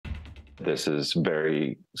This is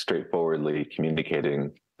very straightforwardly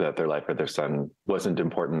communicating that their life or their son wasn't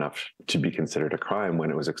important enough to be considered a crime when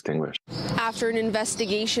it was extinguished. After an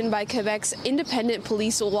investigation by Quebec's independent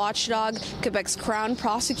police watchdog, Quebec's Crown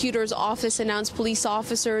Prosecutor's Office announced police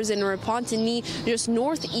officers in Repentigny, just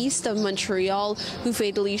northeast of Montreal, who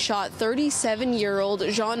fatally shot 37-year-old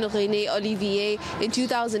Jean René Olivier in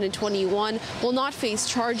 2021, will not face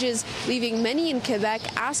charges, leaving many in Quebec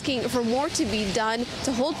asking for more to be done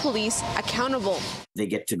to hold police accountable. They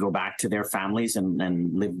get to go back to their families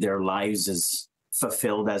and live their lives as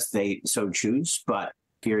fulfilled as they so choose. But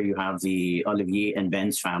here you have the Olivier and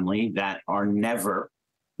Ben's family that are never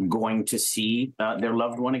going to see their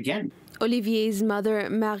loved one again. Olivier's mother,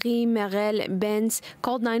 Marie Merel Benz,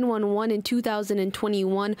 called 911 in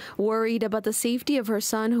 2021, worried about the safety of her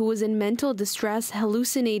son, who was in mental distress,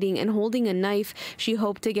 hallucinating and holding a knife. She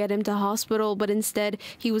hoped to get him to hospital, but instead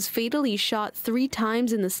he was fatally shot 3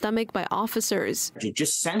 times in the stomach by officers. It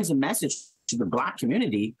just sends a message to the Black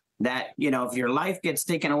community that, you know, if your life gets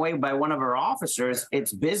taken away by one of our officers,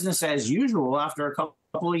 it's business as usual after a couple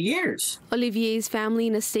of years. Olivier's family,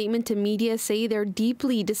 in a statement to media, say they're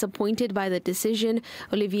deeply disappointed by the decision.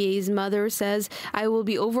 Olivier's mother says, "I will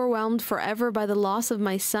be overwhelmed forever by the loss of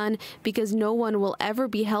my son because no one will ever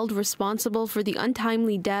be held responsible for the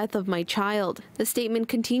untimely death of my child." The statement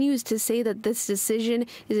continues to say that this decision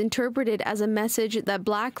is interpreted as a message that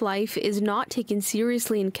Black life is not taken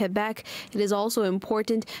seriously in Quebec. It is also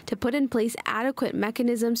important to put in place adequate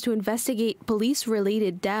mechanisms to investigate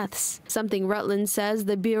police-related deaths, something Rutland says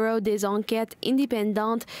the Bureau des Enquêtes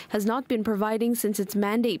Indépendantes has not been providing since its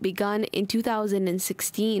mandate begun in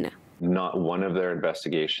 2016. Not one of their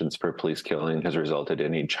investigations for police killing has resulted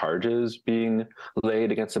in any charges being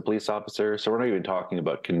laid against a police officer. So we're not even talking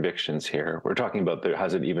about convictions here. We're talking about there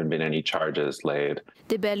hasn't even been any charges laid.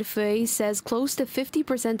 DeBellefeuille says close to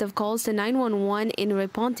 50% of calls to 911 in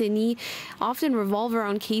Repentigny often revolve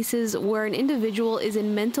around cases where an individual is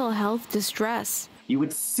in mental health distress. You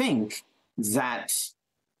would think that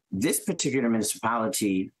this particular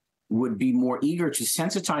municipality would be more eager to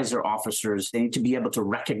sensitize their officers. They need to be able to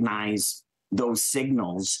recognize those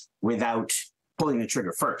signals without pulling the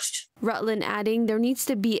trigger first. Rutland adding there needs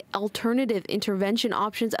to be alternative intervention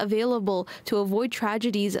options available to avoid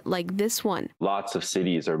tragedies like this one. Lots of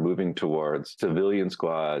cities are moving towards civilian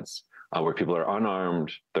squads where people are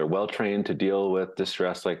unarmed, they're well trained to deal with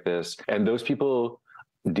distress like this, and those people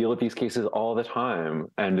deal with these cases all the time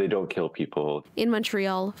and they don't kill people. In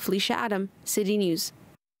Montreal, Felisha Adam, City News.